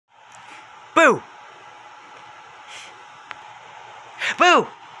Boo! Boo!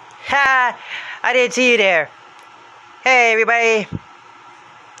 Ha! I didn't see you there. Hey, everybody.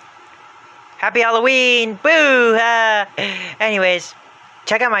 Happy Halloween! Boo! Anyways,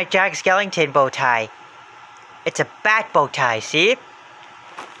 check out my Jack Skellington bow tie. It's a bat bow tie, see?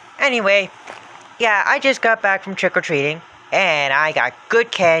 Anyway, yeah, I just got back from trick-or-treating, and I got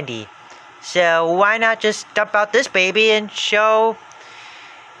good candy. So why not just dump out this baby and show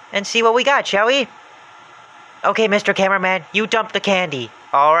and see what we got, shall we? Okay, Mr. Cameraman, you dump the candy.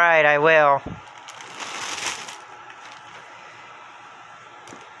 Alright, I will.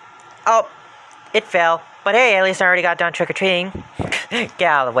 Oh, it fell. But hey, at least I already got done trick-or-treating. Get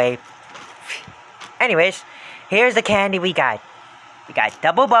out of the way. Anyways, here's the candy we got. We got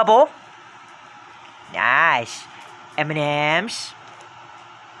Double Bubble. Nice. M&M's.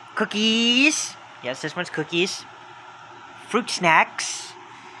 Cookies. Yes, this one's cookies. Fruit snacks.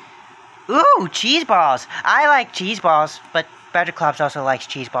 Ooh, cheese balls. I like cheese balls, but Badger Clubs also likes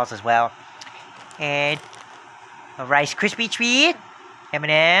cheese balls as well. And a Rice Krispie treat.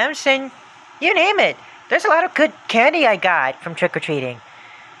 M&M's, and you name it. There's a lot of good candy I got from trick-or-treating.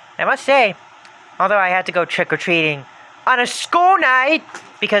 I must say, although I had to go trick-or-treating on a school night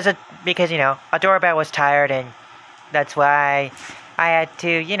because you know, Adorabelle was tired, and that's why I had to,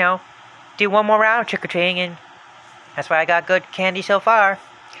 you know, do one more round of trick-or-treating, and that's why I got good candy so far.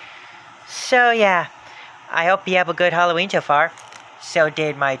 So yeah, I hope you have a good Halloween so far. So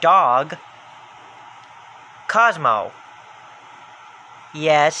did my dog, Cosmo.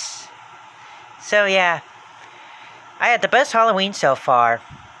 Yes. So yeah, I had the best Halloween so far.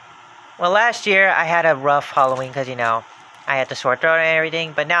 Well, last year I had a rough Halloween because, you know, I had the sore throat and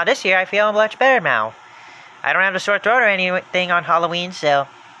everything. But now this year I feel much better now. I don't have the sore throat or anything on Halloween, so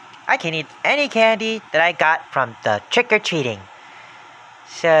I can eat any candy that I got from the trick-or-treating.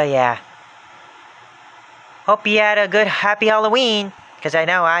 So yeah. Hope you had a good, happy Halloween, because I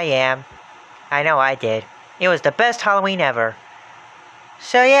know I am. I know I did. It was the best Halloween ever.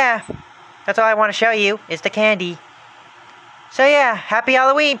 So yeah, that's all I want to show you, is the candy. So yeah, happy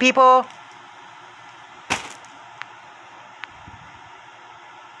Halloween, people!